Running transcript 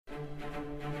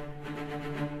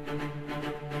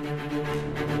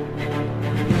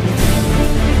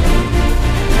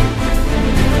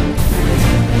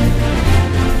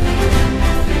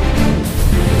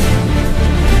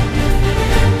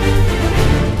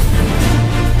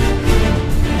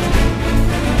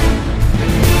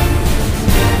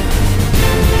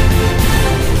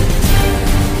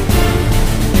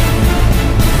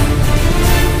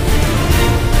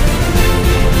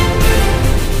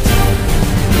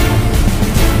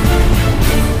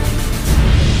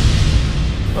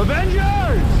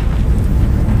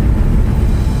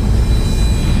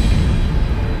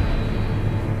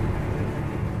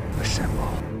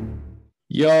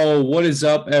Yo, what is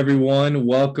up, everyone?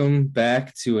 Welcome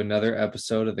back to another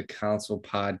episode of the Council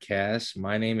Podcast.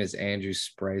 My name is Andrew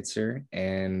Spreitzer,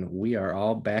 and we are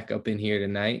all back up in here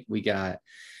tonight. We got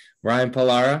Ryan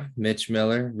Pallara, Mitch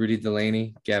Miller, Rudy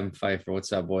Delaney, Gavin Pfeiffer.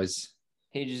 What's up, boys?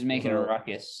 He's just making a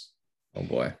ruckus. Oh,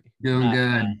 boy. Doing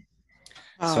good.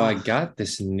 So I got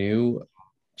this new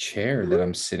chair that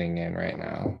I'm sitting in right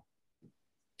now.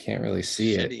 Can't really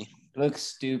see it, Looks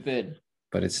stupid.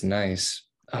 but it's nice.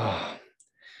 Oh,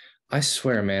 I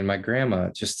swear, man, my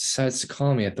grandma just decides to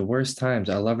call me at the worst times.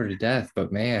 I love her to death,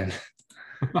 but man,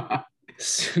 as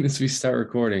soon as we start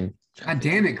recording. God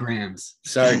damn it, Grams.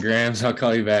 Sorry, Grams, I'll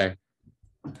call you back.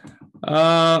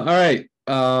 All right.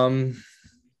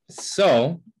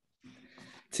 So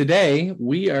today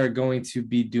we are going to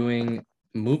be doing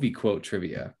movie quote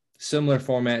trivia. Similar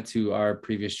format to our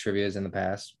previous trivias in the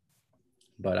past,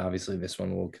 but obviously this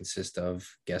one will consist of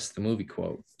guess the movie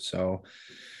quote. So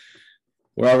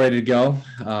we're all ready to go.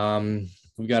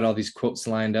 We've got all these quotes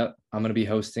lined up. I'm going to be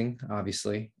hosting,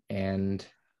 obviously. And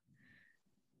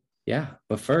yeah,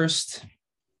 but first,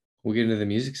 we'll get into the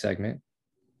music segment.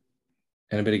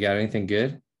 Anybody got anything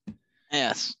good?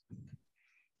 Yes.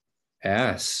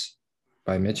 Ass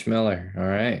by Mitch Miller. All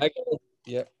right.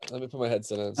 Yeah, let me put my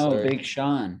headset on. Oh, Sorry. Big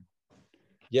Sean.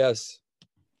 Yes.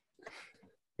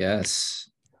 Yes.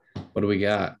 What do we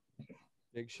got?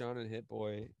 Big Sean and Hit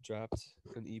Boy dropped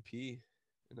an EP.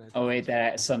 Oh, wait,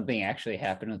 that something actually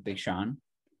happened with Big Sean?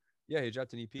 Yeah, he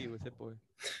dropped an EP with Hit Boy.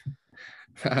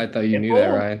 I thought you knew that,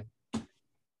 Ryan.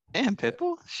 And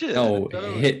Pitbull? Shit. No,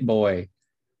 Hit Boy.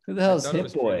 Who the hell is thought it Hit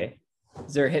was Boy?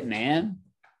 Is there a Hit Man?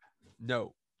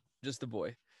 No, just the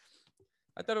boy.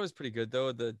 I thought it was pretty good,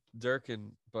 though. The Dirk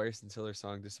and Bryson Tiller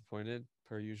song disappointed,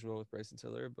 per usual with Bryson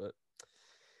Tiller, but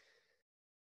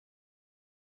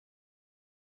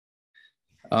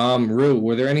Rue,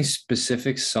 were there any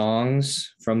specific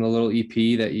songs from the little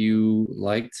EP that you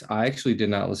liked? I actually did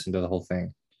not listen to the whole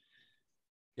thing.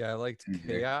 yeah, I liked Mhm.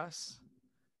 Chaos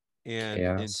and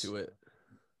Chaos. Into It.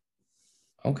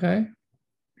 Okay.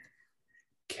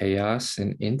 Chaos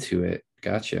and Into It.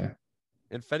 Gotcha.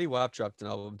 And Fetty Wap dropped an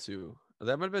album, too.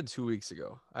 That might have been 2 weeks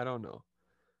ago. I don't know.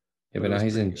 Yeah, But but it now was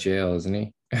he's in pretty good. jail, isn't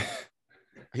he?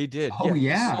 He did. Oh,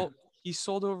 yeah. He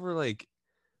sold over like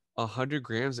 100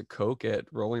 grams of coke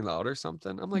at Rolling Loud or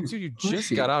something. I'm like, dude, you just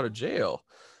Pussy. got out of jail.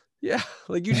 Yeah,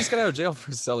 like you just got out of jail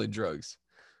for selling drugs.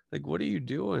 Like, what are you He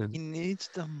doing? needs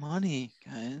the money,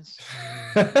 guys.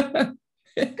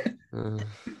 Uh,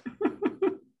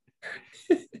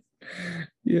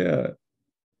 Yeah.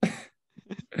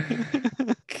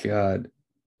 God.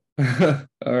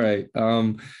 All right.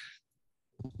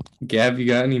 Gav, you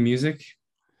got any music?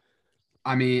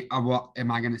 I mean, well,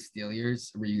 am I gonna steal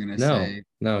yours? Were you gonna No. say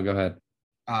No, go ahead.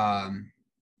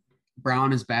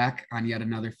 Brown is back on yet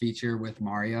another feature with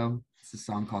Mario? It's a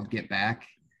song called Get Back.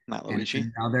 Not And it's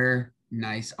Luigi. another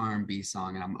nice R&B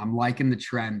song. And I'm liking the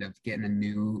trend of getting a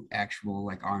new actual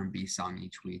like R&B song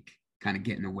each week, kind of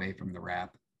getting away from the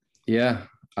rap. Yeah,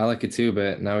 I like it too,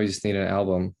 but now we just need an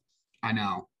album. I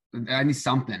know. I need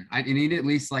something. I need at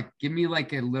least like give me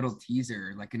like a little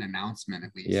teaser, like an announcement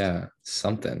at least. Yeah,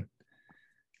 something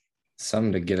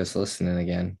to get us listening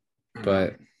again.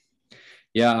 But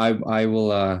yeah, I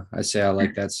will I say I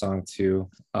like that song too.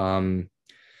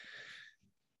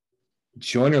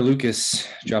 Joyner Lucas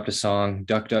dropped a song,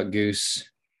 Duck Duck Goose.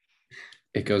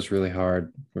 It goes really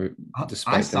hard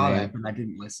despite I the saw name. that, but I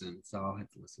didn't listen, so I'll have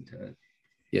to listen to it.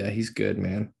 Yeah, he's good,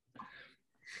 man.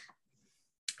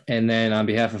 And then on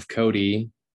behalf of Cody,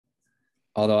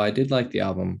 although I did like the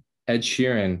album, Ed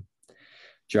Sheeran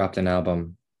dropped an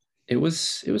album. It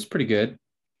was pretty good.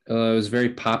 It was very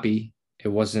poppy. It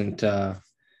wasn't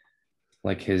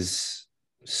like his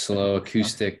slow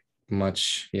acoustic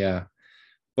much. Yeah.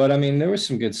 But I mean, there were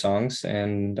some good songs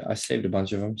and I saved a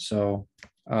bunch of them. So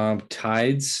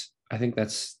Tides, I think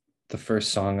that's the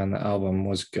first song on the album,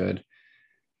 was good.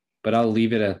 But I'll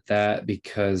leave it at that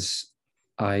because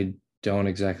I don't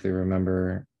exactly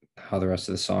remember how the rest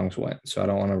of the songs went. So I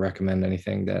don't want to recommend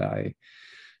anything that I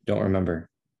don't remember.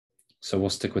 So we'll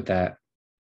stick with that.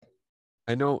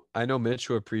 I know Mitch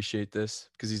will appreciate this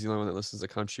because he's the only one that listens to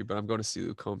country, but I'm going to see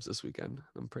Luke Combs this weekend.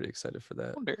 I'm pretty excited for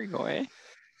that. Oh, there you go, eh?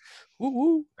 Woo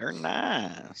woo. Very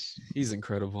nice. He's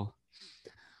incredible.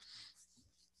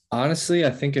 Honestly, I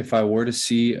think if I were to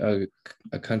see a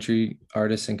country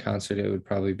artist in concert, it would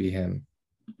probably be him.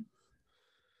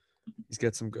 He's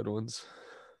got some good ones.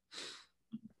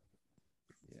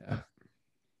 Yeah.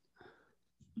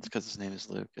 It's because his name is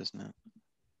Luke, isn't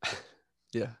it?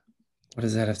 Yeah. What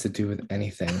does that have to do with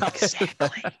anything? Exactly.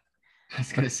 I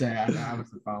was gonna say I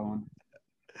wasn't following.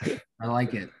 I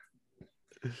like it.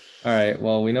 All right.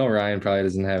 Well, we know Ryan probably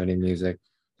doesn't have any music,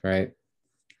 right?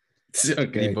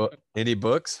 Okay. Any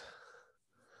books?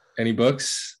 Any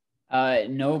books?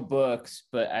 No books,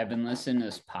 but I've been listening to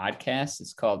this podcast.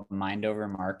 It's called Mind Over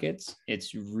Markets.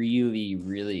 It's really,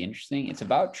 really interesting. It's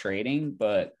about trading,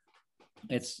 but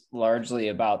it's largely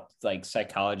about like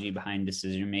psychology behind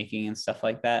decision making and stuff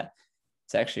like that.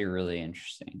 It's actually really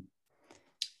interesting,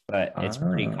 but it's a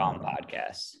pretty calm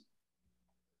podcast.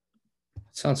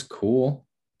 Sounds cool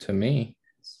to me.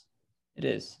 It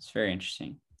is. It's very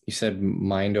interesting. You said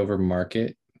mind over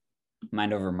market.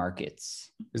 Mind Over Markets.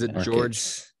 Is it Markets.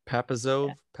 George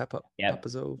Papazov? Yep.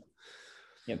 Papazov?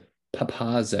 Yep.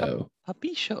 Papazo.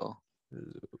 Puppy show.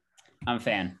 I'm a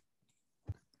fan.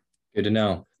 Good to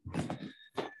know.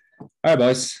 All right,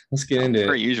 boys. Let's get into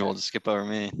Per it. usual, to skip over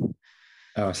me.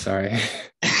 Oh, sorry.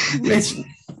 Mitch.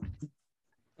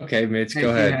 Okay, Mitch, Hey, go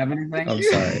do you ahead. have anything? I'm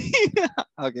sorry.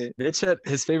 Okay. Mitch had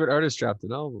his favorite artist dropped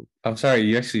an album. I'm sorry.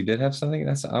 You actually did have something?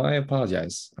 I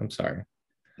apologize. I'm sorry.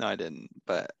 No, I didn't.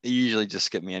 But you usually just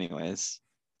skip me anyways.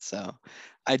 So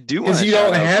I do want Because to you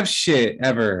don't have shit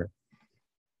ever.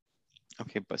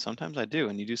 Okay, but sometimes I do,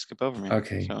 and you do skip over me.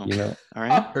 Okay, So, you know, all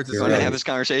right. Hurts his You're Want to right. have this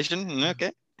conversation?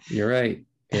 Okay. you're right.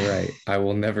 You're right. I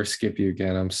will never skip you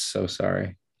again. I'm so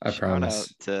sorry. I Shout promise.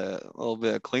 out to a little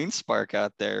bit of clean spark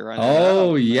out there. running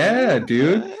Oh, out. yeah,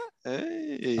 dude.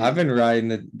 Hey. I've been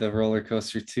riding the roller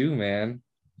coaster too, man.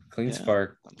 Clean Yeah,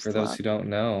 Spark. I'm For those stock. who don't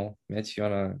know, Mitch, you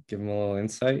want to give them a little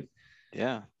insight?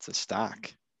 Yeah, it's a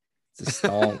stock. It's a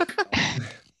stonk.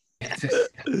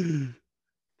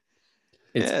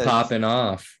 It's Yeah, popping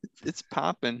off. It's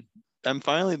popping. I'm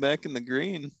finally back in the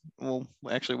green. Well,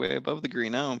 actually way above the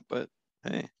green now, but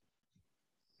hey.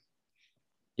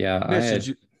 Yeah, Mitch, did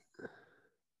you?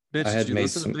 Mitch, I did had you made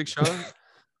listen some- to Big Sean?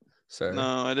 Sorry.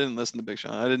 No, I didn't listen to Big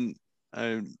Sean.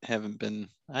 I haven't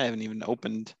even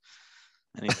opened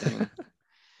anything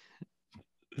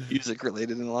music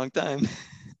related in a long time.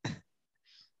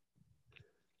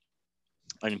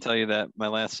 I can tell you that my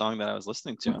last song that I was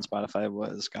listening to on Spotify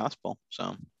was gospel.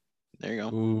 So there you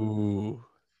go. Ooh,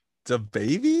 the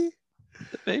baby?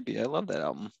 The Baby. I love that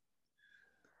album.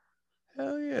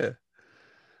 Hell yeah!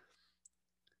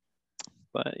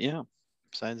 But yeah,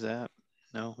 besides that,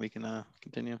 no, we can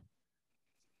continue.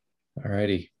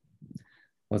 Alrighty.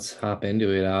 Let's hop into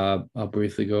it. I'll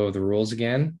briefly go over the rules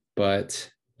again, but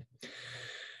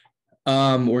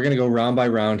we're gonna go round by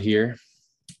round here.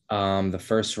 The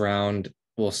first round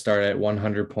will start at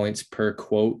 100 points per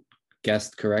quote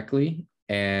guessed correctly,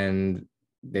 and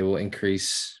they will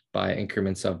increase by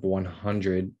increments of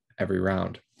 100 every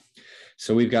round.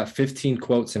 So we've got 15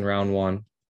 quotes in round one,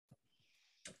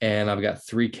 and I've got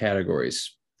 3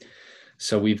 categories.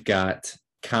 So we've got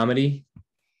comedy,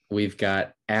 we've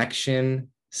got action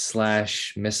 /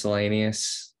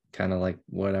 miscellaneous, kind of like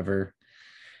whatever.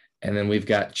 And then we've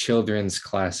got children's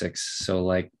classics. So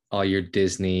like all your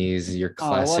Disney's, your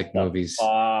classic what the movies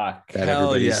fuck? that Hell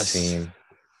everybody's yes. seen.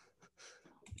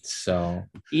 So,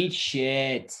 Eat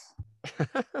shit.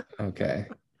 okay.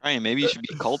 Ryan, maybe you should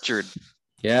be cultured.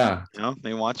 Yeah. You know,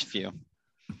 maybe watch a few.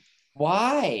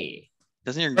 Why?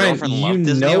 Doesn't your Brian, girlfriend you love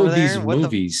Disney know over there? these What the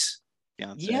movies.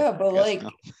 fiance? Yeah, but I guess like,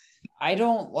 not. I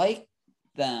don't like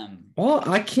them. Well,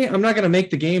 I'm not going to make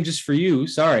the game just for you.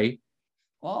 Sorry.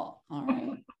 Well, all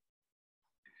right.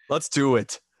 Let's do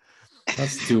it.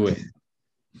 Let's do it.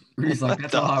 He's like, What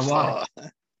that's all I the want.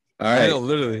 fuck? All I know, right.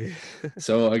 literally.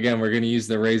 So again, we're going to use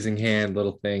the raising hand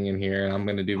little thing in here, and I'm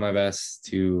going to do my best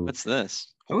to. What's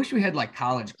this? I wish we had like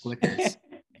college clickers.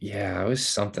 Yeah, it was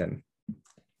something.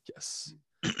 Yes.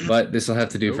 But this will have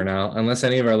to do for Nope. now, unless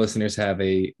any of our listeners have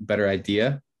a better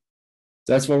idea.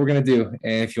 So that's what we're going to do.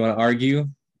 And if you want to argue,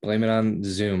 blame it on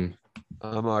Zoom.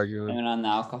 I'm arguing. Blaming on the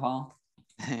alcohol.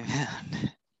 Hey,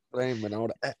 man. Blame it on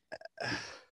the-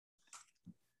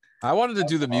 I wanted to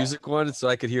do the music one so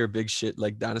I could hear big shit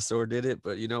like Dinosaur did it,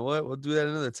 but you know what? We'll do that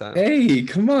another time. Hey,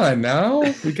 come on now.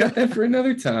 We got that for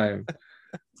another time.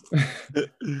 All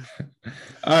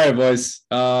right, boys.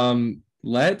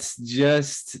 Let's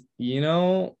just, we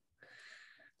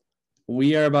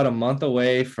are about a month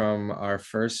away from our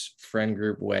first friend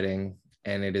group wedding,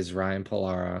 and it is Ryan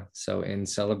Pollara. So in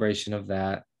celebration of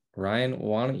that, Ryan,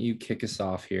 why don't you kick us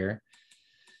off here?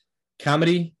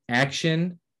 Comedy,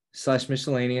 action /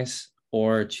 miscellaneous,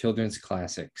 or children's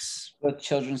classics? With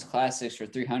children's classics for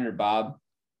 300, Bob.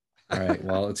 All right.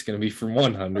 Well, it's going to be for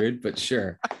 100, but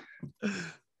sure. All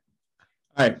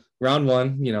right. Round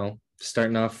one,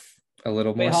 starting off a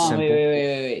little more Wait, hold on, simple.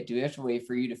 wait. Do we have to wait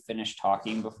for you to finish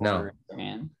talking before? No.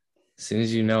 Man. As soon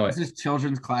as you know it. This is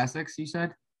children's classics, you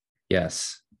said?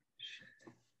 Yes.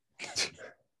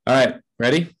 All right.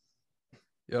 Ready?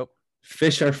 Yep.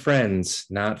 Fish are friends,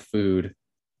 not food.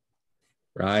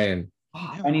 Ryan.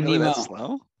 Oh, Damn, Finding really that Nemo.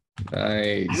 slow?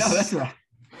 Nice. I know that's what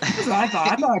I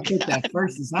thought. I thought I picked that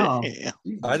first as hell. Damn.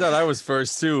 I thought I was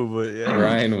first too, but yeah.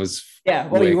 Ryan was Yeah,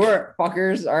 well, you quick. were,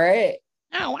 fuckers. All right.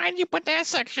 Oh, why'd you put that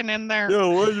section in there?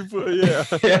 Yo, what'd you put? Yeah.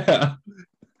 Yeah.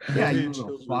 Yeah, you Hey, little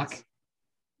children's. fuck.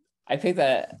 I picked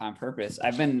that on purpose.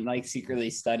 I've been like secretly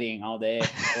studying all day.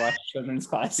 I watch children's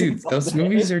classes. Dude, all those day.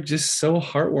 movies are just so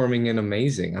heartwarming and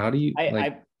amazing. How do you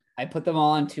like I put them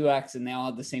all on 2X and they all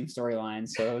had the same storyline.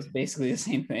 So it was basically the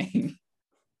same thing.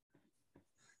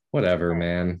 whatever,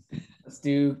 man? Let's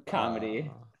do comedy.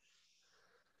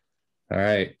 All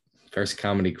right. First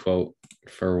comedy quote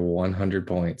for 100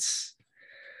 points.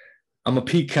 I'm a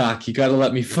peacock. You got to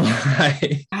let me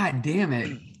fly. God damn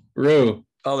it. Rue.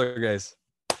 Other guys.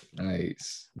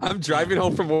 Nice. I'm driving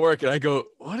home from work and I go,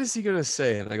 what is he gonna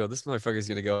say? And I go, this motherfucker's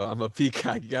gonna go, I'm a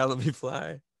peacock, you gotta let me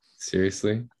fly.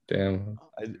 Seriously? Damn.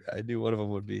 I knew one of them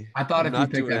would be. I thought I'm if you not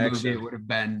picked doing that movie, action. it would have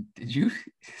been. Did you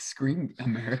scream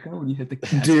America when you hit the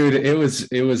gas? Dude, it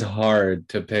was hard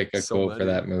to pick a So quote for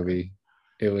many. that movie.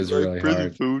 It was Like really prison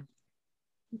hard. food.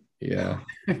 Yeah.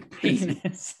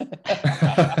 Penis.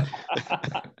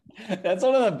 That's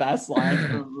one of the best lines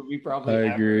from a movie, probably. I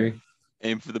ever. agree.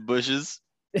 Aim for the bushes.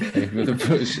 Aim for the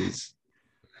bushes.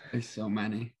 There's so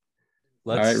many.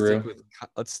 Let's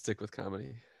right, stick with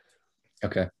comedy.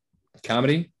 Okay.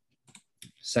 Comedy.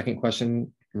 Second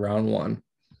question, round one.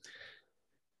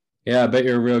 Yeah, I bet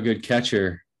you're a real good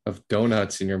catcher of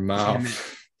donuts in your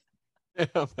mouth.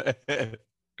 Yeah, man.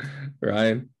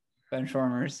 Ryan.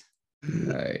 Benchwarmers.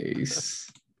 Nice.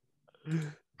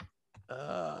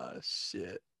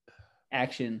 Shit.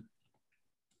 Action.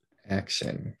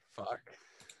 Action. Fuck.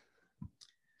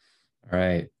 All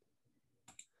right.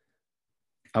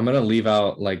 I'm going to leave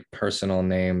out like personal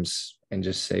names and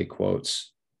just say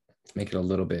quotes. Make it a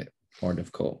little bit more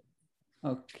difficult.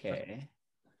 Okay.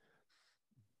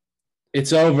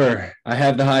 It's over. I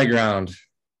have the high ground.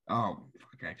 Oh,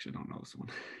 fuck, I actually don't know this one.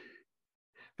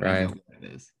 But I know Ryan. what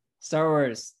it is. Star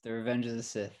Wars: The Revenge of the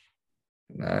Sith.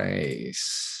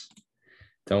 Nice.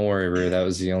 Don't worry, Rue. That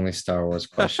was the only Star Wars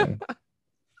question.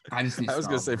 I just need I was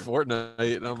gonna say Star Wars.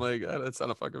 Fortnite, and I'm like, oh, that's not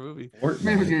a fucking movie. Maybe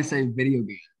I was gonna say video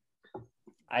game.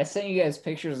 I sent you guys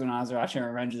pictures when I was watching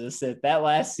Revenge of the Sith. That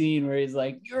last scene where he's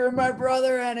like, "You're my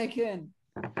brother, Anakin."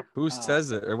 Who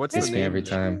says it, or what's It's the me name? every in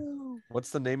that- time. What's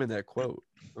the name in that quote,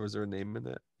 or is there a name in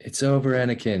that? It's over,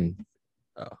 Anakin.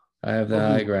 Oh. I have the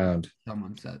high ground.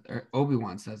 Someone said, or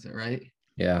Obi-Wan says it, right?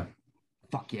 Yeah.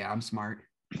 Fuck yeah, I'm smart.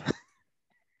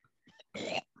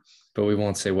 But we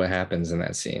won't say what happens in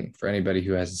that scene for anybody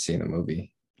who hasn't seen the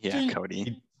movie. Yeah,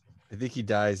 Cody. I think he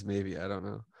dies. Maybe I don't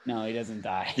know. No, he doesn't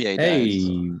die. Yeah, he Hey,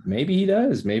 does. maybe he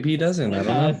does. Maybe he doesn't. I don't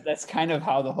know. That's kind of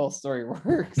how the whole story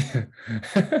works.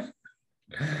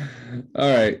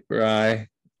 All right, Rye.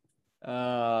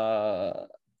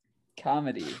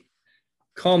 Comedy.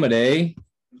 Comedy.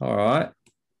 All right.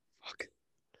 Fuck.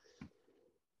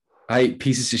 I eat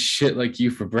pieces of shit like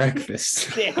you for breakfast.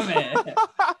 Damn it.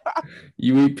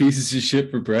 You eat pieces of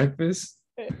shit for breakfast?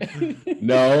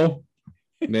 No.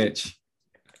 Mitch.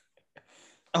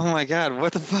 Oh my god,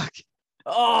 what the fuck?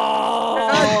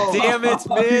 Oh, Damn it,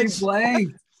 Mitch.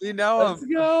 Blank. See now let's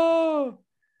go.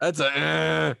 that's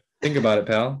a. Think about it,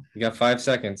 pal. You got 5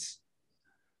 seconds.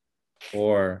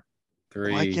 4,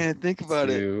 3, Why can't I think about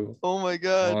it? 2, Oh my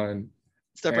god. 1.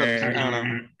 Step up. I don't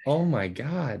know. Oh my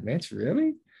God, Mitch,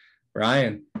 really?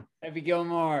 Ryan. Happy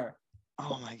Gilmore.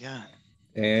 Oh my god.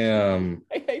 Damn.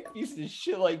 I hate pieces of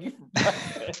shit like you for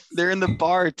breakfast. They're in the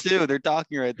bar too. They're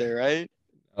talking right there, right?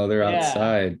 Oh, they're Yeah.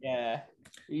 outside. Yeah.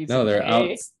 You eat No, some they're out.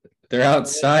 cake. They're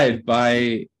outside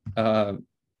by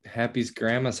Happy's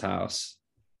grandma's house.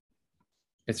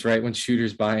 It's right when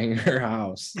Shooter's buying her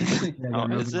house. Oh, is it? I Oh,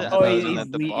 thought it was he's,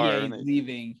 at the le- bar, yeah, and he's they-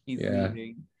 leaving. He's Yeah.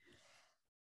 leaving.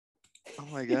 Oh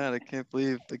my god, I can't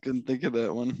believe I couldn't think of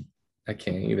that one. I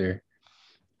can't either.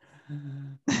 All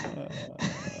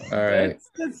right.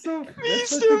 That's so. That's Mr.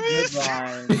 such a good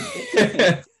Mr.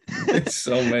 line. It's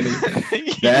so many.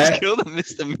 You That- just killed a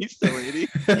Mr. Mista lady.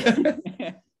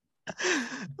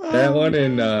 That one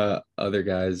and other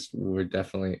guys were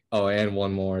definitely. Oh, and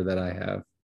one more that I have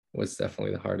was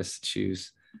definitely the hardest to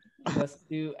choose. Let's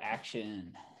do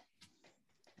action.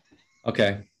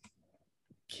 Okay.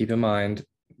 Keep in mind,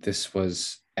 this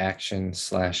was action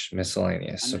 /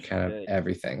 miscellaneous, so kind of Understood.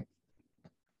 everything.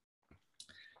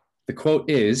 The quote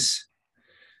is,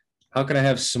 how can I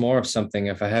have some more of something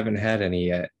if I haven't had any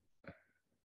yet?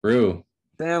 Rue.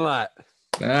 Sandlot.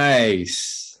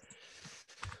 Nice.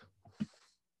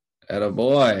 Atta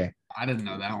boy. I didn't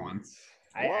know that one.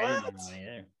 I didn't know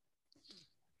either.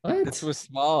 This What? was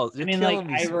small. I You're mean, killing like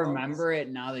me, I Smalls. remember it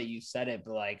now that you said it,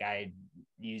 but like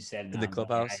you said In the now, but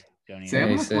clubhouse? I don't even.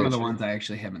 Sandlot's one of the said- ones I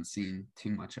actually haven't seen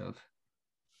too much of.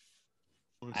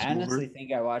 I honestly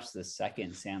think I watched the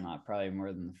second Sandlot probably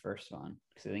more than the first one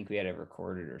because I think we had it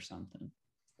recorded or something.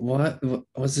 What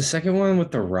was the second one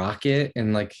with the rocket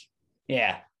and like?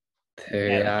 Yeah,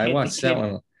 Hey, the I kid- watched the that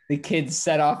kid- one. the kid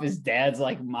set off his dad's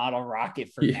like model rocket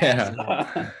for Yeah.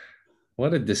 NASA.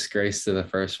 What a disgrace to the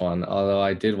first one. Although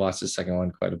I did watch the second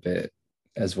one quite a bit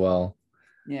as well.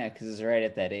 Yeah, because it's right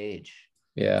at that age.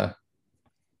 Yeah.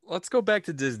 Let's go back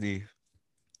to Disney.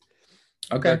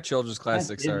 Okay. Our children's Not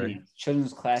classic. Sorry. Disney,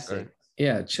 children's classic. Sorry.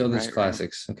 Yeah. Children's Right.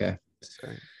 classics. Okay.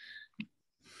 Sorry.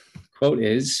 Quote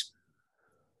is,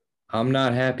 "I'm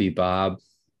not happy, Bob.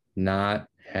 Not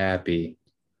happy."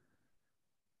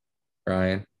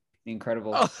 Ryan. The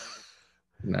Incredible. Oh,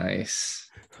 Nice.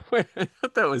 wait, I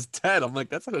thought that was Ted. I'm like,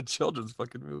 that's not a children's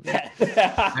fucking movie.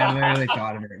 I literally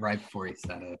thought of it right before he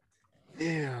said it.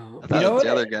 Damn. I thought know it was the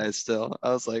what? other guy still. I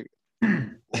was like,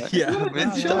 what? Yeah. When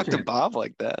did you talk to Bob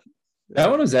like that? That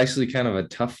one was actually kind of a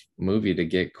tough movie to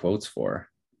get quotes for.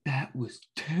 That was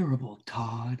terrible,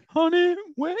 Todd. Honey,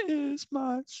 where is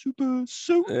my super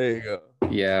suit? There you go.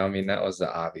 Yeah, I mean, that was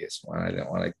the obvious one. I didn't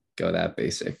want to go that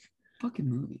basic. Fucking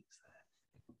movie.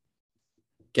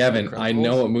 Kevin, I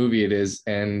know Incredibles? what movie it is,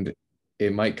 and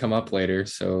it might come up later,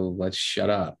 so let's shut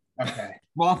up. Okay.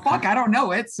 Well, fuck, I don't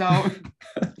know it, so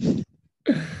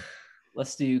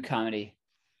Let's do comedy.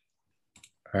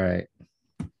 All right.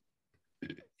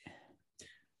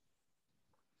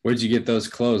 Where'd you get those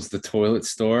clothes? The toilet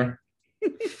store?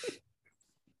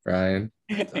 Ryan.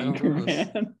 don't know this.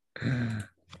 Anchorman.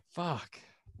 Fuck.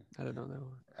 I didn't know that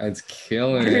one. It's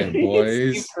killing it,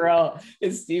 boys. Steve Carell.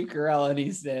 It's Steve Carell, and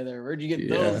he's standing there. Where'd you get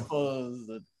those Yeah. clothes?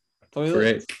 The toilet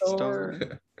Frick. store.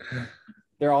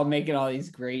 They're all making all these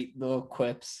great little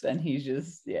quips, and he's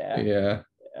just Yeah. Yeah.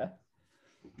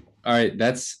 All right.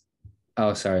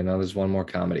 Oh, sorry. No, there's one more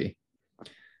comedy.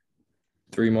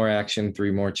 3 more action,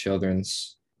 3 more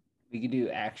children's. We could do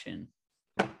action.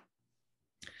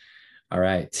 All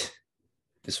right.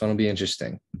 This one will be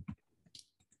interesting.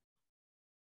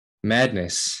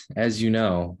 Madness, as you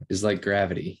know, is like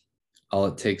gravity. All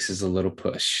it takes is a little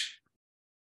push.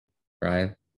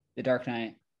 Ryan? The Dark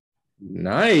Knight.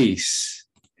 Nice.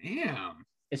 damn.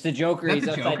 It's the Joker. Is He's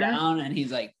that the upside Joker? down, and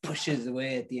he's like pushes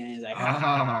away at the end. He's like,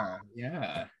 Oh,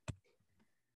 yeah.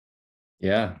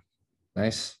 Yeah.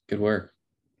 Nice. Good work.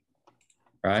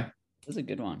 Right? That's a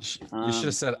good one. You should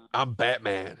have said, I'm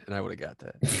Batman, and I would have got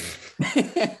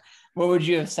that. What would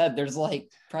you have said? There's like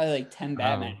probably like 10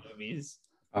 Batman movies.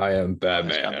 I am There's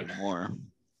gotta Batman. be more.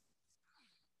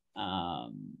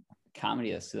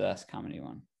 Comedy. Let's do the last comedy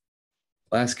one.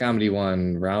 Last comedy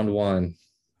one, round 1.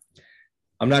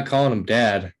 I'm not calling him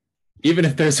dad, even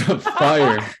if there's a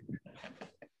fire.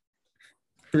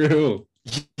 True.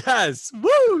 Yes.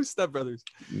 Woo! Step Brothers.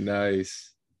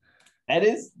 Nice. That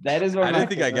is one. I of my didn't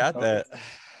think I favorite got movies. that.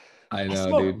 I I know,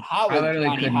 smoked dude. pot I with literally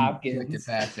Johnny couldn't click it Hopkins.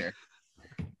 faster.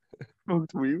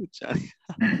 Smoked weed with Johnny.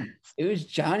 It was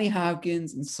Johnny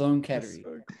Hopkins and Sloan Kettering.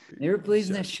 They were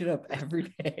blazing that shit up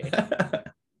every day.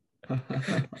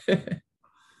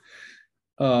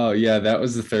 Oh, yeah, that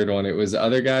was the third one. It was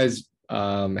other guys,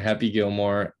 Happy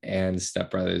Gilmore and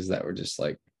Step Brothers, that were just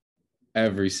like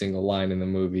every single line in the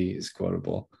movie is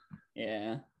quotable.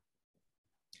 Yeah.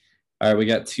 All right, we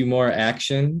got 2 more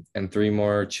action and 3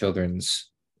 more children's.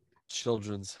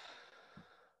 Children's.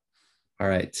 All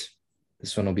right.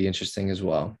 This one will be interesting as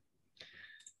well.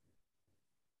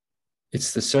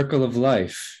 It's the circle of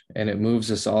life, and it moves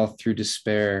us all through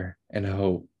despair and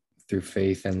hope, through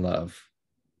faith and love.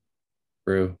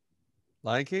 Brew.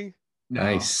 Lion King? No.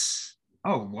 Nice.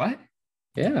 Oh, what?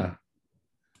 Yeah.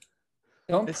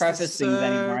 Don't It's the preface things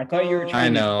anymore. I thought you were circle. trying I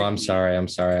to know. trick I'm me. sorry. I'm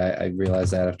sorry. I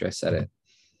realized that after I said it.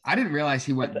 I didn't realize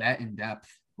he went that in depth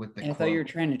with the I thought you were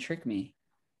quote. trying to trick me.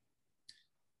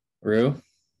 Rue?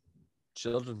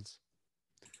 Children's.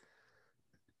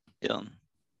 Yeah.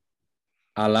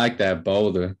 I like that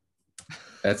boulder.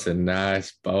 That's a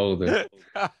nice boulder.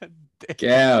 God damn,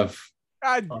 Gav.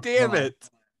 God damn it.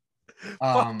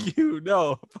 Um, Fuck you.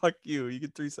 No, fuck you. You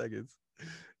get 3 seconds.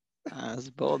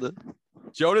 That's bold.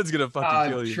 Jonah's gonna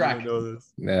fucking kill you. You Shrek. don't know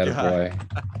this. That God. boy.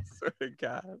 I swear to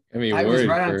God. I mean, I was worried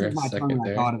right on for the tip a of my tongue second when I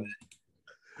there. thought of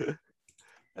it.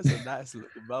 That's a nice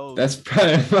looking bowl. That's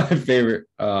probably my favorite.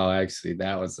 Oh, actually,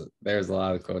 there's a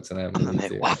lot of quotes in that I'm gonna movie make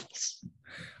too. waffles.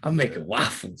 I'm making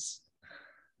waffles.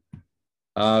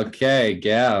 Okay,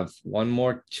 Gav. 1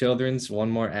 more children's, 1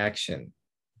 more action.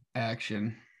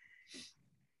 Action.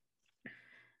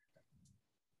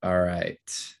 All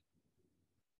right.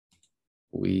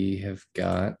 we have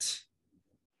got.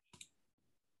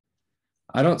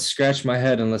 I don't scratch my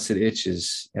head unless it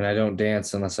itches, and I don't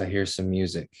dance unless I hear some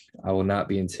music. I will not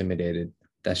be intimidated.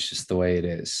 That's just the way it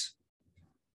is.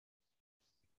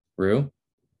 Rue?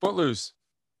 Footloose.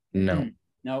 No.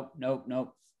 Nope.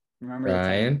 Remember the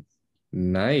Ryan?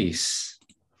 Nice.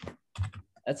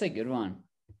 That's a good one.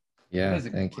 Yeah, That is a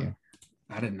good thank one. you.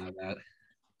 I didn't know that.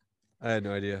 I had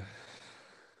no idea.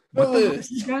 What the hell did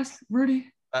you guess,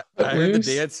 Rudy? I heard the Footloose?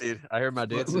 dance scene. I heard my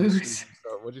dance scene. Footloose.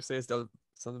 So what'd you say? It's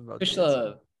something about Fish dancing?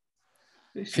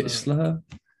 Love. Fish love.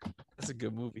 That's a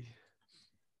good movie.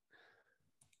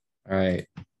 All right.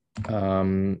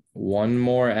 One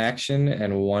more action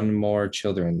and one more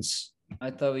children's.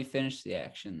 I thought we finished the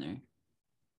action there.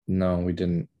 No, we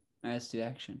didn't. All right, let's do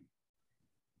action.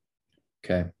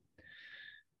 Okay.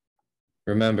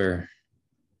 Remember,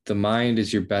 the mind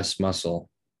is your best muscle.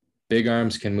 Big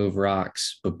arms can move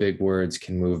rocks, but big words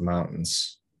can move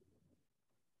mountains.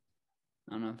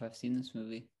 I don't know if I've seen this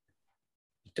movie.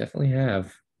 You definitely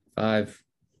have. 5,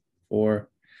 4,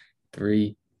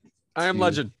 3, I Am Two.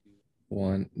 Legend.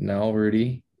 1. No,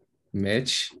 Rudy.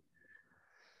 Mitch.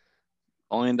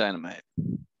 Only Dynamite.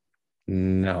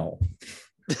 No.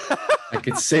 I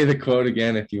could say the quote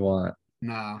again if you want.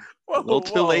 No. Whoa, A little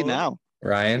too late whoa. now.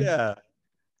 Ryan. Yeah,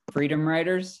 Freedom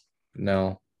Riders.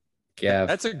 No. Gav.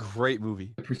 that's a great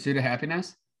movie. The Pursuit of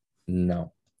Happiness?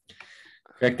 No.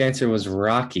 Correct answer was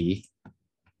Rocky.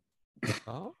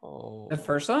 Oh, The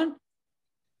first one.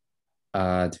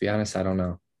 To be honest, I don't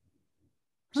know.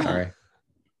 Huh. Sorry.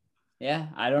 Yeah,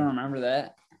 I don't remember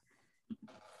that.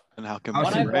 And how come I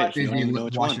was When I too watched busy you don't know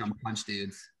which watching one? them punch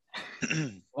dudes.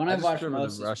 One I I've just watched remember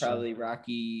most the is Russian. probably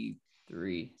Rocky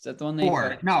 3. Is that the one they? 4.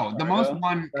 fight No, the most Drago?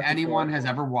 one Rocky anyone 4. has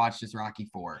ever watched is Rocky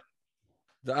 4.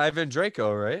 the Ivan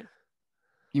Draco, right?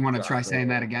 You want to try saying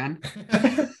that again?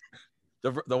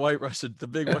 The white Russian, the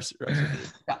big Russian. dude.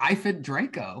 The Ivan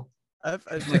Draco. I've-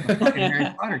 It's like a fucking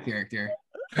Harry Potter character.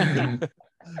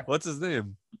 What's his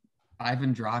name?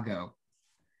 Ivan Drago.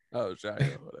 Oh, Drago. I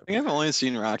Whatever. think I've only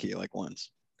seen Rocky like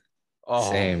once.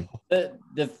 Oh, Same. The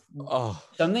Oh,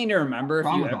 something to remember if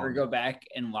Wrong you with ever all go back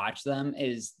and watch them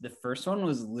is the first one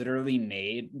was literally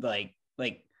made like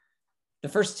the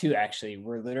first two actually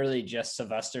were literally just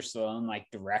Sylvester Stallone like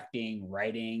directing,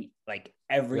 writing, like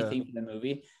everything for the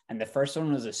movie. And the first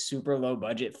one was a super low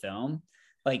budget film.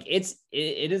 Like it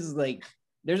is like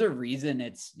there's a reason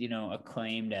it's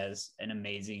acclaimed as an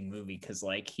amazing movie because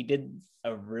like he did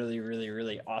a really, really,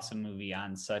 really awesome movie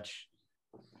on such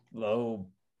low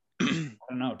I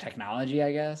don't know, technology,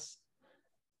 I guess.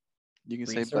 You can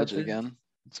say Resources? budget again.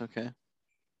 It's okay.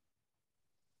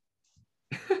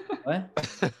 What?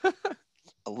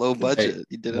 A low budget.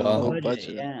 You did it on a Well- low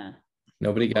budget. Yeah.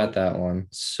 Nobody got that one.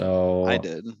 So I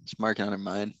did. It's marking on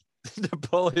mine.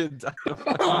 Napoleon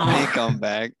Dynamite. May come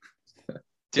back.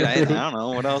 Dude, I don't know.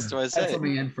 What else do I That's say?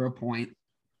 me in for a point.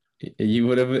 You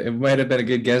would have. It might have been a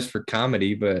good guess for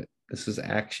comedy, but this is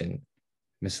action,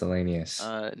 miscellaneous.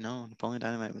 No, Napoleon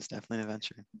Dynamite was definitely an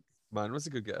adventure. Mine was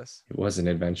a good guess. It was an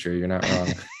adventure. You're not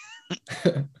wrong.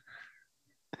 All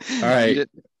You right, did-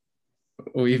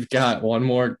 we've got one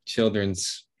more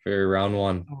children's for round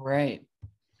one. All right.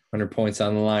 100 points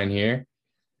on the line here.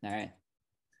 All right.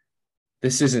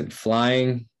 This isn't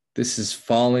flying. This is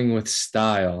falling with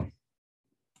style.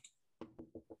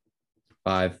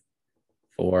 5,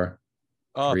 4,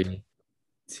 Oh, 3,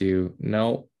 2,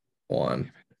 no,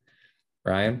 1.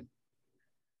 Ryan.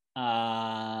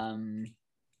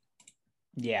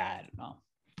 Yeah, I don't know.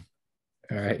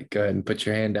 All right, go ahead and put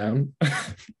your hand down.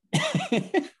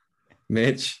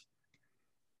 Mitch.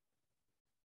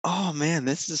 Oh man,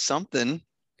 this is something.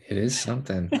 It is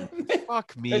something.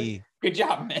 fuck me. Good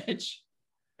job, Mitch.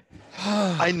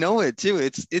 I know it too.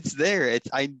 It's there.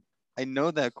 I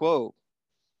know that quote.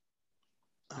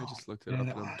 I just looked it up.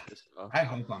 And I'm pissed off. I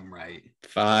hope I'm right.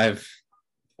 5,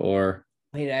 4,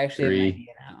 Wait, I actually have 3. an idea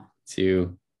now.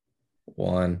 2,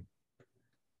 1.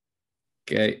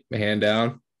 Okay, hand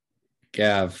down.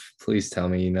 Gav, please tell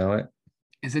me you know it.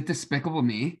 Is it Despicable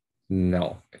Me?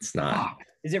 No, it's not. Fuck.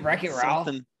 Is it Wreck-It Ralph?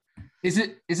 Something. Is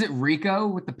it Rico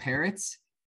with the parrots?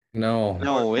 No.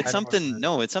 No, I it's don't something.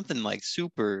 know. No, it's something like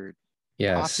super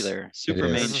Yes, popular, super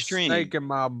is. There's a mainstream. snake in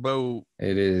my boat.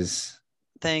 it is.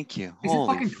 Thank you. Is it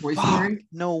Holy fucking Toy fuck, Story?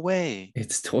 No way.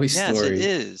 It's Toy Yes, Story. it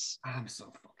is. I'm so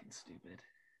fucking stupid.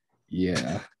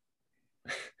 Yeah.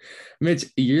 Mitch,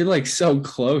 you're like so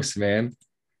close, man.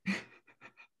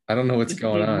 I don't know what's Just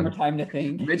going need More on. time to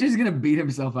think. Mitch is gonna beat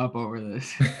himself up over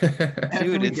this. After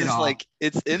Dude, we it's get just off. like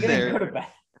it's in You're gonna go there. to bed.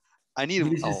 I need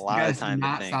He's a just- you lot guys of time to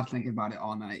not think. stop thinking about it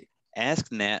all night.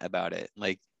 Ask Nat about it.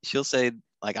 Like she'll say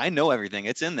Like I know everything.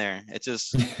 It's in there. It's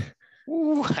just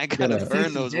ooh, I gotta Gotta-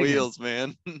 burn those wheels,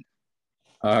 man.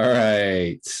 All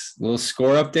right. Little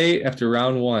score update after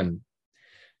round one.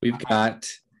 We've got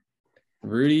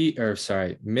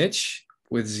Mitch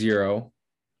with 0,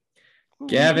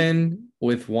 Gavin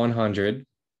with 100,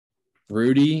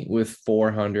 Rudy with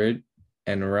 400,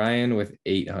 and Ryan with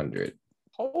 800.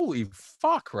 Holy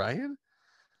fuck, Ryan.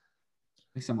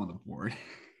 At least I'm on the board.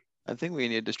 I think we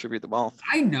need to distribute the ball.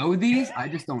 I know these. I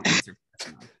just don't answer.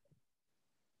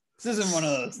 This isn't one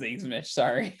of those things, Mitch.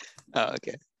 Sorry. Oh,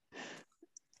 okay.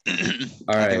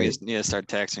 All I think we right. just need to start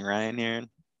taxing Ryan here.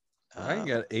 Ryan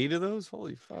got 8 of those?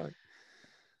 Holy fuck.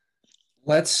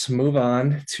 Let's move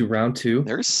on to round 2.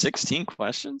 There's 16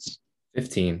 questions.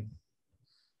 15.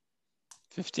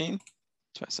 15.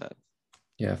 That's what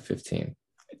Yeah, 15.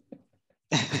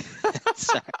 I said.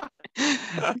 Sorry.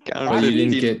 But you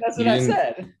didn't get. That's you what I didn't-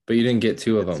 said. But you didn't get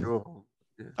 2 of them. 2 of them.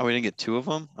 Oh, we didn't get 2 of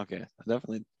them. Okay,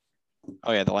 definitely.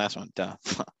 Oh yeah, the last one. Duh.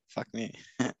 Fuck me.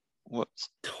 Whoops.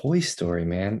 Toy Story,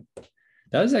 man.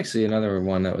 That was actually another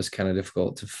one that was kind of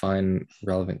difficult to find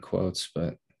relevant quotes,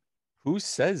 but Who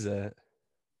says that?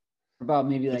 About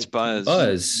maybe like It's Buzz.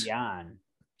 Buzz. Beyond.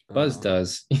 Buzz Oh,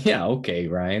 does. Yeah, okay,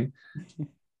 Ryan.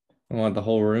 I want the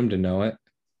whole room to know it.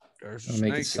 there's a I'll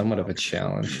make it snake somewhat of a involved.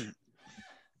 challenge.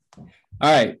 All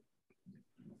right.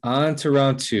 On to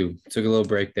round 2. Took a little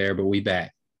break there, but we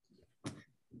back.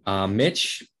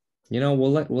 Mitch,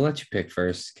 we'll let you pick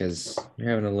first because you're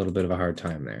having a little bit of a hard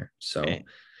time there. So Okay.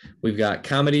 we've got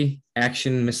comedy,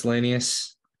 action,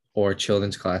 miscellaneous, or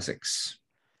children's classics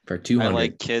for 200. I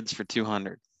like kids for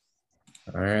 200.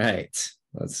 All right.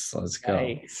 Let's go.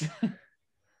 Yikes.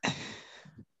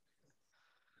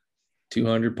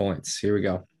 200 points. Here we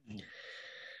go.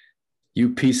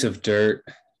 You piece of dirt.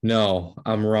 No,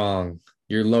 I'm wrong.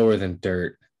 You're lower than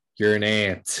dirt. You're an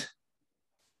ant.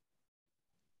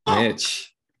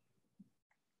 Mitch.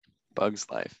 Bug's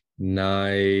Life.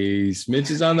 Nice.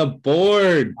 Mitch is on the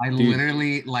board. I Dude,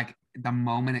 literally like the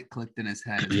moment it clicked in his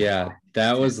head. yeah,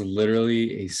 that was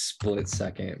literally a split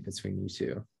second between you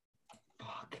two.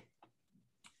 Fuck.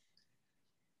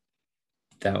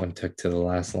 That one took to the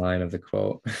last line of the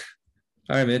quote.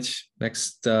 All right, Mitch.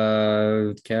 Next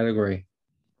category.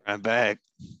 I'm back.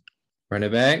 Run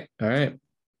it back. All right.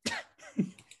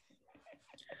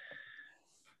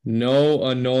 No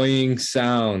annoying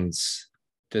sounds.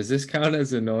 Does this count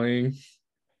as annoying,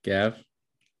 Gav?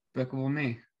 Despicable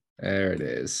Me. There it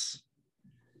is.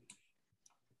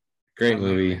 Great I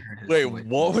literally movie. heard his Wait, voice.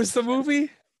 what was the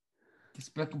movie?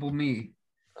 Despicable Me?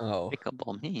 Oh,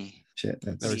 Pickable Me. Shit,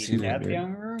 that's Never it's seen That it. the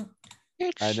young room?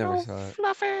 It's I never saw it.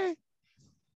 fluffy. a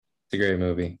great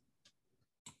movie.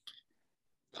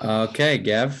 Okay,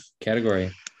 Gav,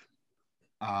 category.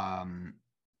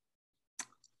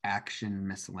 Action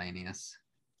miscellaneous.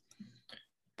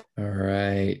 All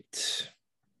right.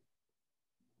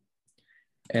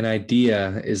 An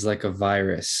idea is like a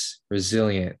virus,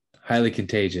 resilient, highly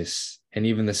contagious, and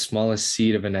even the smallest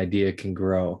seed of an idea can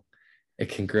grow. It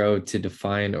can grow to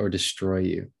define or destroy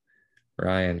you.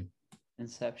 Ryan,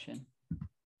 Inception.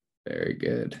 very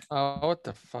good. Oh, what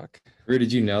the fuck? Rue,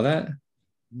 did you know that?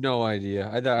 No idea.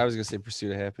 I thought I was gonna say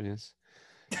Pursuit of Happiness.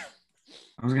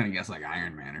 I was gonna guess like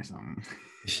Iron Man or something.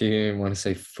 She didn't want to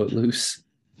say Footloose.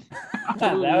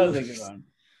 That was a good one.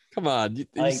 Come on, you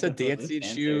I like said the Footloose dancing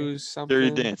answer. shoes, something.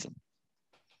 Dirty Dancing.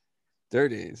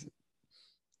 Dirty.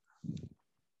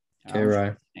 Okay,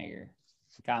 Ryan. Schwarzenegger.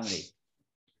 Comedy.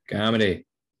 Comedy.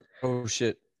 Oh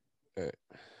shit.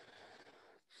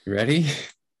 You ready?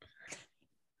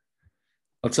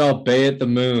 Let's all bay at the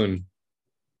moon.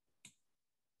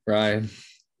 Ryan.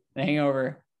 The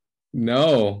Hangover.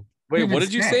 No. Wait, Even what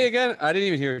did you say. say again? I didn't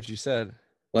even hear what you said.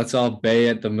 Let's all bay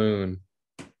at the moon.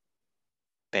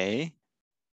 Bay.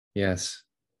 Yes.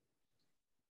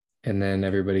 And then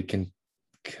everybody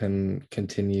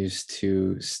continues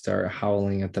to start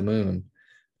howling at the moon.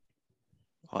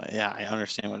 Well, yeah, I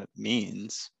understand what it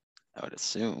means. I would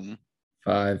assume.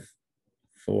 5,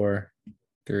 4,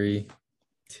 3,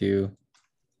 2,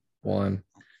 1.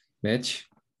 Mitch?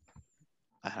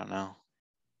 I don't know.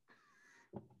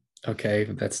 Okay,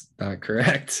 that's not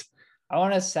correct. I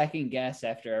want a second guess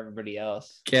after everybody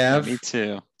else. Gav? Me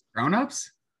too.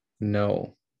 Grown-ups?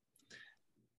 No.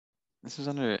 This is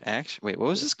under action. Wait, what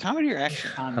was this? Comedy or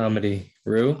action? Comedy.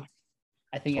 Rue?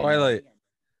 I think I know. Twilight.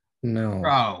 No.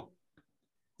 Bro.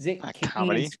 Is it Not kicking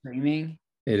comedy. and screaming?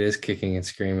 It is kicking and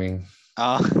screaming.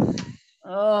 Oh, dude,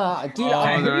 Oh,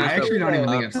 I no, no, actually don't even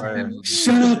think I've seen Fire. that movie.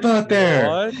 Shut up out there.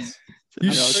 What? You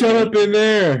No, shut up in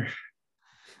there.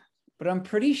 But I'm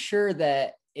pretty sure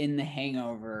that in The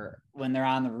Hangover, when they're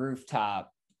on the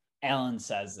rooftop, Ellen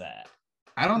says that.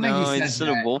 I don't think No, he he says just said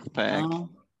a that. wolf pack. No.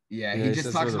 Yeah, Yeah, he he just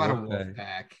says talks we're the about a wolf wolf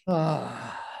pack.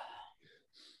 pack.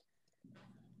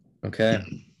 Okay.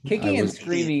 Kicking and was-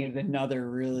 screaming is another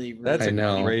really, really That's a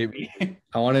funny great- movie.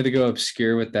 I wanted to go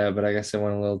obscure with that, but I guess I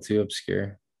went a little too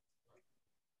obscure.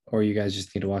 Or you guys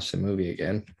just need to watch the movie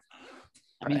again.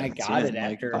 I mean, I haven't seen got it it in,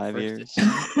 like, after 5 first.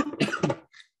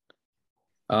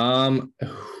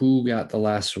 Who got the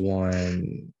last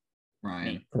one?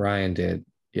 Ryan. Ryan did.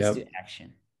 Let's Yep. do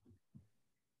action.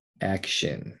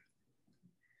 Action.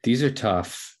 These are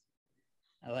tough.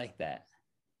 I like that.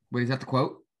 Wait, is that the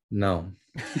quote? No.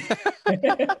 That's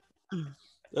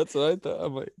what I thought.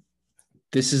 I'm like,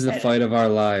 This is the fight of our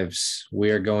lives.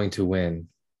 We are going to win,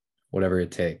 whatever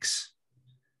it takes.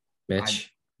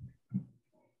 Mitch?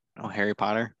 Oh, Harry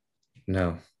Potter.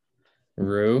 No.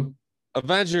 Rue?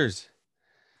 Avengers.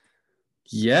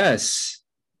 Yes.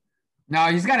 No,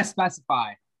 he's got to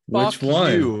specify. Which Fuck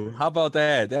one? you. How about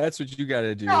that? That's what you got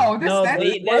to do. No, No, that's what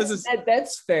is this?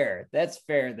 that's fair. That's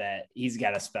fair that he's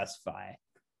got to specify.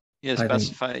 You gotta I think-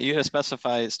 specify. You gotta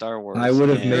specify Star Wars. I would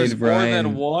have and- made There's more than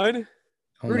Ryan. one.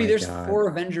 Oh Rudy, my there's God. 4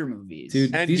 Avenger movies.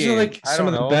 Dude, these are Endgame. like I some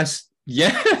of don't the know. best.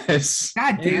 Yes.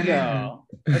 God there you damn it. go.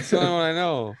 That's the only one I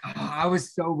know. Oh, I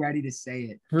was so ready to say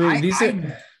it. Rue, these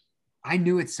I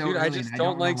knew it so Dude, early. I and just don't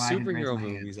don't know like why I didn't raise superhero my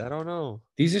hand. movies. I don't know.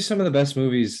 these are some of the best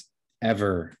movies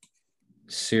ever.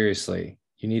 Seriously.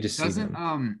 You need to see Doesn't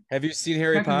them. Have you seen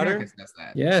Harry Captain Potter? America does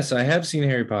that. Yes, I have seen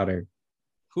Harry Potter.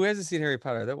 Who hasn't seen Harry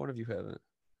Potter? That one of you haven't.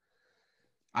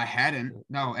 I hadn't.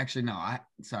 No, actually, no.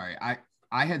 Sorry. I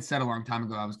had said a long time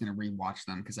ago I was going to rewatch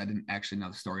them because I didn't actually know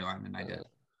the storyline, and I did.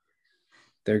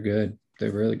 They're good.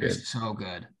 They're really They're good. so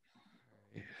good.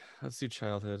 Let's do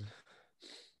childhood.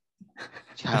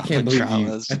 I can't believe you.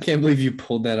 Traumas. I can't believe you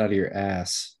pulled that out of your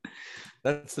ass.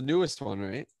 That's the newest one,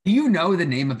 right? Do you know the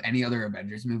name of any other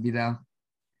Avengers movie though?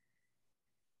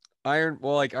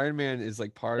 Like Iron Man is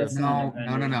like part That's of. not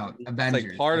No. Avengers. It's Avengers.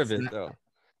 like part of That's it not- though.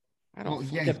 I don't. Well,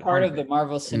 yeah, It's he's a part of the it.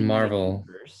 Marvel Cinematic Marvel.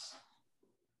 Universe.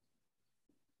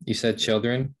 You said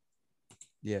children?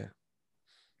 Yeah.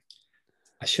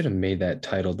 I should have made that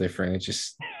title different. It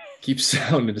just keeps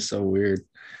sounding so weird.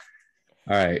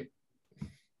 All right.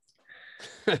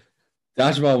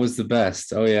 Dodgeball was the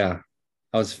best. Oh, yeah.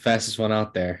 I was the fastest one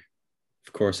out there.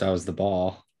 Of course, I was the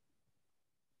ball.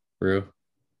 Rue?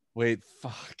 Wait.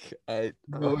 Fuck.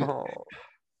 Oh.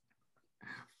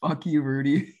 Fuck you,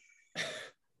 Rudy.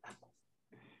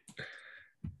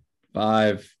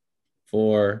 5,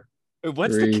 4. Wait,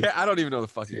 what's 3, the? I don't even know the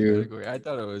fucking 2, category. I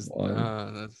thought it was.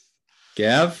 1. That's.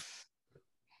 Gav?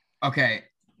 Okay.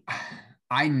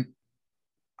 I'm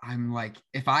like,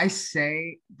 if I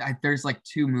say that there's like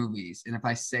 2 movies, and if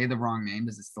I say the wrong name,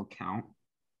 does it still count?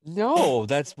 No,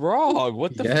 that's wrong.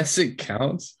 What the? Yes, it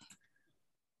counts.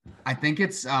 I think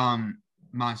it's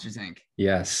Monsters Inc.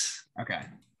 Yes. Okay.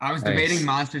 I was Nice. debating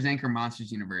Monsters Inc. or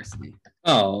Monsters University.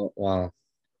 Oh, well.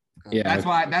 Yeah, That's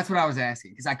what I was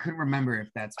asking because I couldn't remember if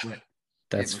that's what.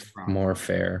 that's was wrong. more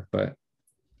fair, but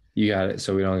you got it.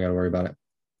 So we don't got to worry about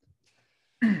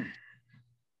it.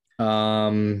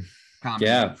 Comedy.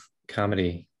 Gav,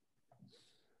 comedy.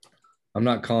 I'm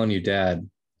not calling you dad.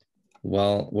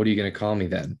 Well, what are you going to call me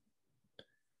then?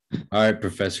 All right,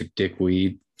 Professor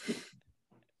Dickweed.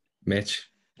 Mitch.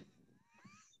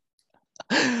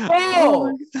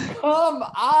 Oh, come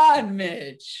on,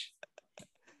 Mitch.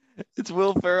 It's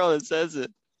Will Ferrell that says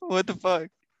it. What the fuck?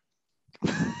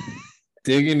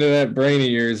 Dig into that brain of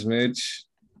yours, Mitch.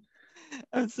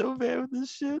 I'm so bad with this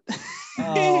shit.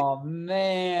 Oh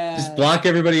man. Just block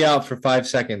everybody out for 5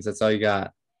 seconds. That's all you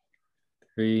got.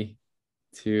 3,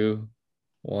 2,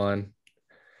 1.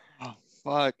 Oh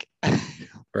fuck.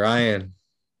 Brian.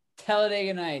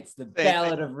 Talladega Nights, the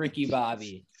Ballad of Ricky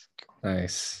Bobby.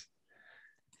 Nice.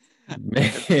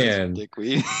 Man.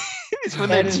 Dickweed. It's when,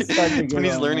 That is such a it's when good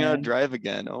he's one, learning how to man. drive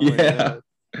again. Oh my Yeah.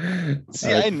 god. See,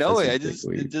 All right, I know it.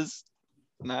 Professor It Dickweed. just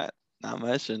not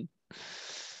meshing.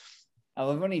 I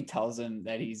love when he tells him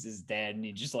that he's his dad and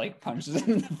he just like punches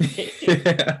him in the face.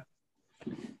 Yeah.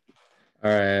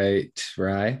 All right,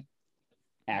 Rye.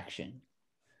 Action.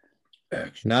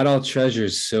 Not all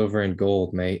treasures silver and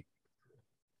gold, mate.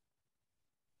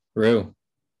 Rue.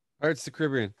 Pirates of the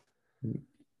Caribbean.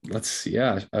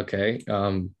 Okay.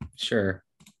 Sure.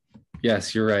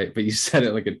 Yes, you're right, but you said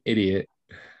it like an idiot.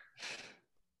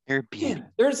 Airbnb.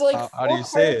 There's like How do 4 you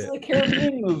say Pirates it? of the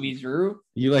Caribbean movies, Rue.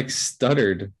 You like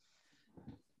stuttered.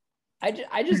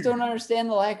 I just don't understand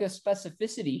the lack of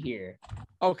specificity here.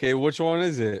 Okay, which one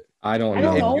is it? I don't I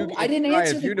know. don't know. I didn't Ryan,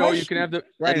 answer if the you know, you question. can have the.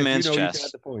 Ryan, if Man's you know, you can Chest.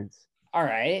 have the points. All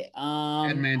right.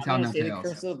 Dead Man I'm Tell gonna No say the Tales.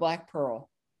 Curse of the Black Pearl.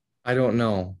 I don't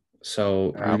know.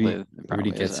 So Probably Rudy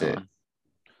is gets that it. one.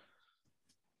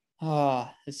 Oh,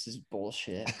 this is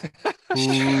bullshit.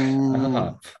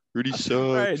 Uh-huh. Rudy sucks.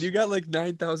 Ryan, you got like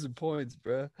 9,000 points,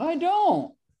 bro. I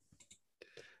don't. All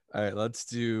right, let's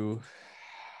do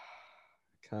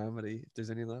comedy. If there's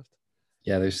any left.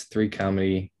 Yeah, there's 3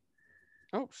 comedy.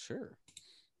 Oh, sure.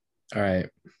 All right.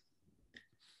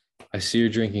 I see you're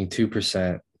drinking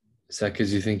 2%. Is that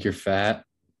because you think you're fat?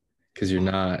 Because you're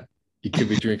not. You could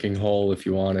be drinking whole if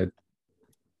you wanted.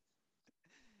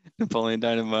 Napoleon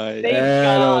Dynamite. Thank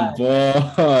Atta God.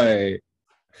 boy.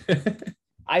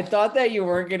 I thought that you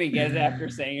weren't gonna get it after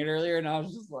saying it earlier, and I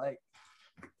was just like,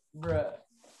 bruh.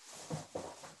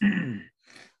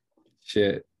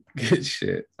 Shit. Good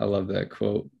shit. I love that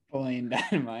quote. Napoleon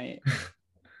Dynamite.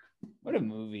 What a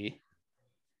movie.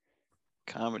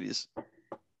 Comedies.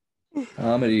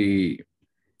 Comedy.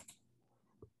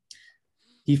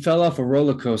 He fell off a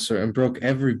roller coaster and broke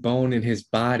every bone in his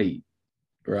body.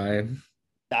 Ryan.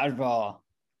 Dodgeball.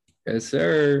 Yes,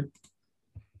 sir.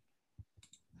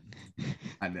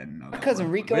 I didn't know. My that cousin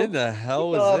one. Rico. When the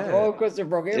hell he fell was off a roller that? coaster,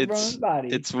 broke every bone in his body.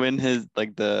 It's when his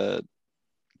like the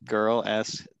girl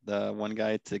asked the one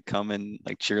guy to come and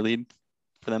like cheerlead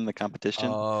for them the competition.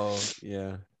 Oh,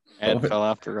 yeah. And fell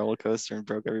off the roller coaster and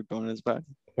broke every bone in his body.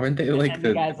 Weren't they and like then the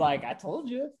the guy's like, I told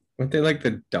you. weren't they like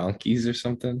the donkeys or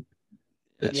something?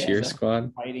 The Yeah, cheer the-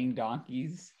 squad Fighting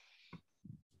donkeys.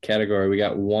 category. We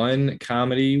got 1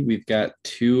 comedy, we've got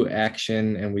 2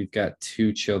 action, and we've got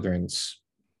 2 children's.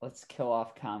 Let's kill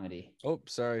off comedy. Oh,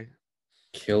 sorry.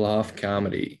 Kill off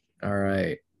comedy. All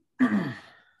right. I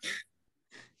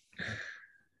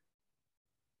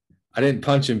didn't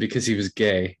punch him because he was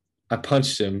gay. I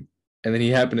punched him, and then he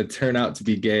happened to turn out to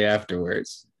be gay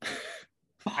afterwards.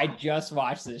 I just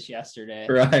watched this yesterday.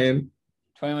 Ryan.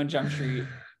 21 Jump Street.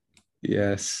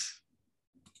 Yes.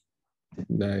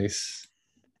 Nice.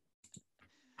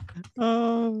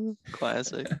 Oh,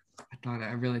 classic.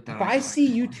 I really thought. If I see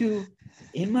you two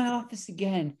in my office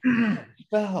again,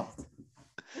 well,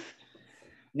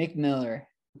 Nick Miller.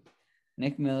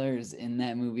 Nick Miller is in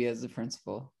that movie as the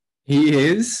principal. He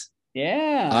is?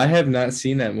 Yeah. I have not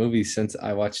seen that movie since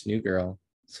I watched New Girl.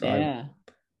 So yeah.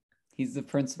 He's the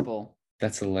principal.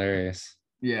 that's hilarious.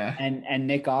 Yeah. And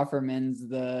Nick Offerman's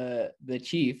the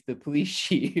chief, the police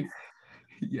chief.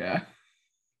 Yeah.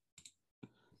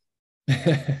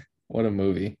 What a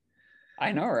movie.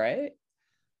 I know, right?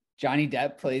 Johnny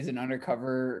Depp plays an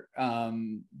undercover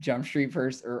Jump Street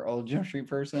person or old Jump Street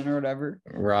person or whatever.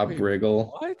 Rob Wait,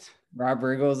 Riggle. What? Rob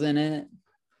Riggle's in it.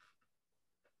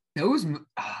 Those.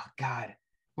 Oh God.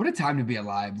 What a time to be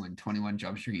alive when 21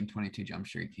 Jump Street and 22 Jump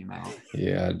Street came out.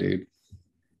 Yeah, dude.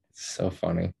 So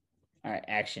funny. All right,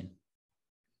 action.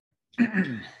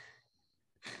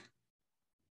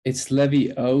 It's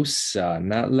Leviosa,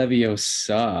 not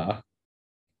Leviosa.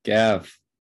 Gav.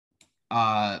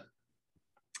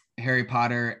 Harry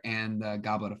Potter and the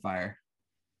Goblet of Fire.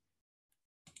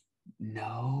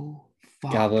 No.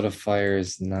 Fuck. Goblet of Fire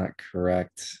is not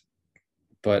correct.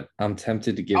 But I'm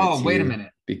tempted to give it Oh, to wait you a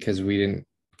minute. because we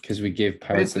gave But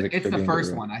Pirates of the it's Caribbean. the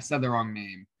first to- one. I said the wrong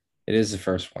name. It is the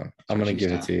first one. I'm what gonna she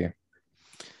give it said. to you.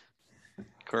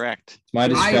 Correct. My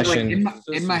discretion.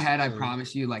 In my head, I Sister.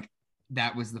 promise you, like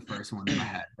that was the first one in my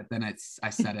head. But then I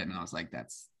said it and I was like,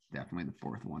 that's definitely the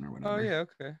fourth one or whatever. Oh, yeah.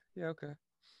 Okay. Yeah. Okay.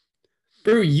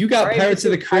 Bro, you got Right, Pirates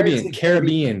of the it's Pirates of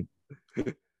Caribbean.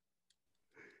 the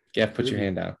Gav, put your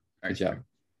hand down. All Good right, job.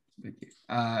 Thank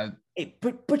you. Hey,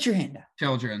 put your hand down.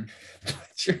 Children.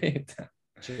 Put your hand down.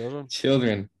 Children.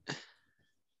 Children.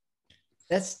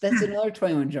 That's another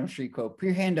 21 Jump Street quote. Put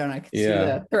your hand down. I can see Yeah.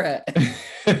 that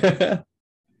threat.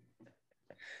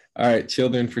 All right,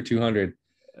 children for 200.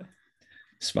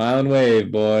 Smile and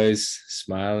wave, boys.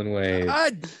 Smile and wave. Ah,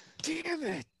 damn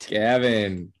it.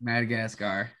 Gavin.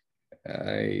 Madagascar.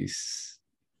 Nice.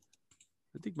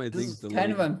 I think my This thing's is the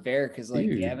kind of lead. unfair because like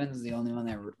Dude. Gavin's the only one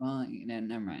that. Well,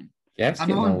 never mind. Gav's I'm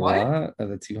getting on a what? lot of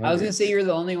the 200. I was gonna say you're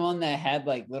the only one that had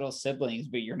like little siblings,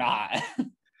 but you're not.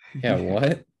 Yeah,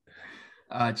 what?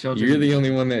 Children. You're the only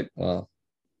one that, well,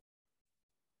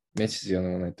 Mitch is the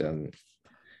only one that doesn't.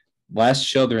 Last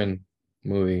Children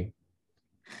movie.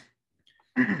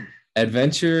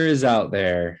 Adventure is out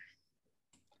there.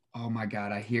 Oh my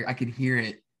God. I can hear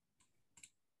it.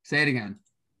 Say it again.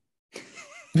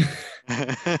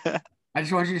 I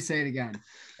just want you to say it again.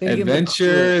 Adventure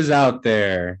is out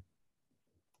there.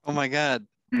 Oh my God.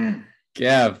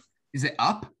 Gav, Is it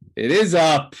up? it is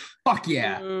up. Fuck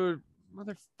yeah. Dude,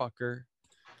 motherfucker.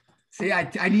 See, I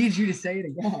needed you to say it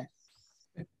again.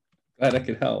 Glad I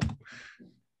could help.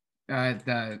 I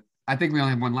think we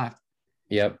only have one left.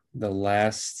 Yep, the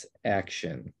last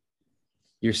action.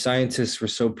 Your scientists were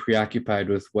so preoccupied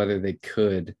with whether they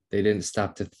could, they didn't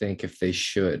stop to think if they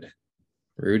should.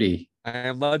 Rudy. I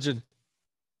Am Legend.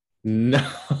 No.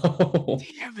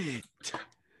 Damn it.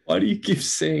 Why do you keep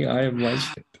saying I Am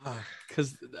Legend?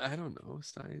 Because I don't know.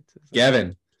 Scientist.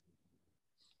 Gavin.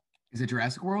 Is it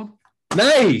Jurassic World?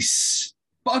 Nice.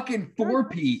 Fucking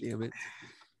 4-Pete. Damn it.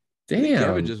 Damn.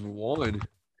 Gavin just won.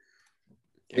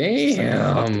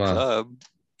 Damn. Club.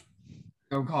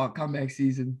 Go call it comeback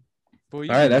season. Boy,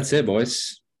 All right, that's it,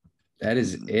 boys. That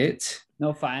is it.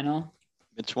 No final.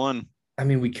 Which one? I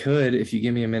mean, we could if you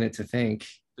give me a minute to think.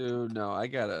 Dude, no, I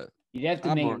gotta. You'd have to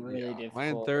I'm make it on- really Am difficult. I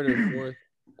in third or fourth?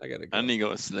 I gotta go. I need to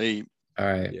go to sleep. All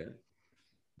right. Yeah.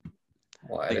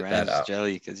 We'll I think edit that Ryan's out.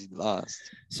 jelly because you lost.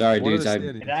 Sorry, What are dudes. the I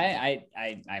standings? Did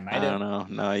I might I have. don't know.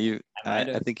 No, you. I might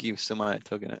I have. think you still might have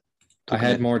taken it.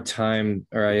 had more time,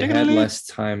 or I Taking a had lead. less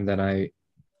time than I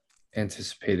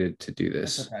anticipated to do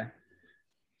That's this. okay.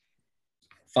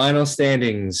 Final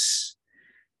standings.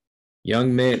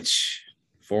 Young Mitch,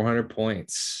 400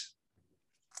 points.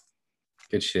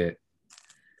 Good shit.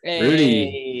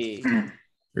 Hey.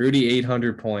 Rudy,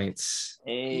 800 points.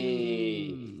 Hey.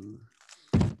 Ooh.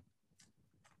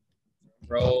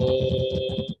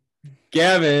 Roll.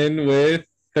 Gavin with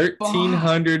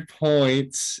 1,300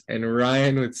 points and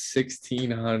Ryan with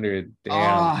 1,600. Damn.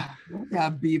 Ah,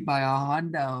 got beat by a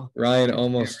Hondo. Ryan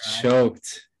almost Ryan.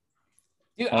 choked.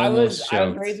 Dude, I was Almost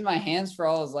choked. raising my hands for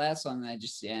all his last one, and I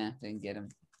just didn't get him.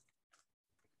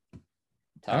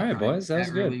 Tough. All right, boys. That was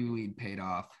good. early lead paid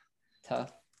off.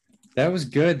 Tough. That was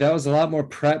good. That was a lot more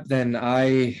prep than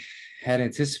I had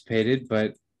anticipated,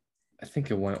 but I think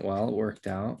it went well. It worked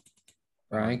out.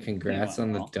 Ryan, congrats went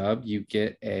on the well. dub. You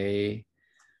get to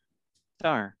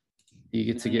Star. get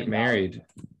 $1 million. married.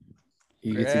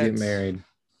 You get to get Congrats. married.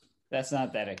 That's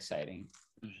not that exciting.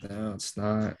 No, it's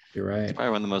not. You're right. Probably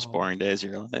one of the most boring days of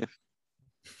your life.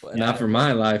 But Not for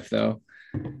my life, though.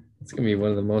 It's gonna be one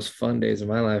of the most fun days of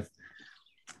my life.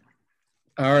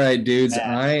 All right, dudes.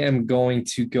 Yeah. I am going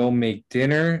to go make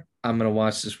dinner. I'm gonna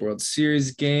watch this World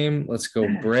Series game. Let's go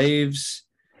Braves.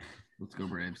 Let's go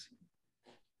Braves.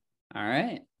 All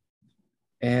right.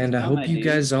 And I Oh, hope my you dude.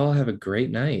 guys all have a great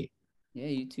night. Yeah,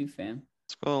 you too, fam.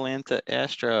 Let's go Atlanta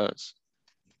Astros.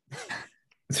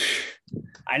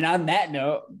 And on that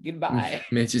note, goodbye.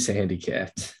 Mitch is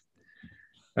handicapped.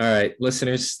 All right,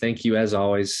 listeners, thank you as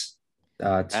always.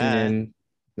 Tune Bye. in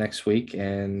next week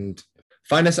and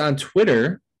find us on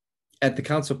Twitter at the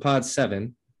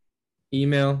CouncilPod7.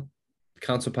 Email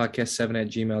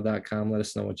councilpodcast7@gmail.com. Let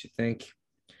us know what you think.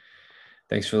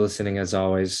 Thanks for listening as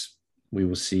always. We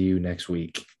will see you next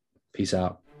week. Peace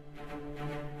out.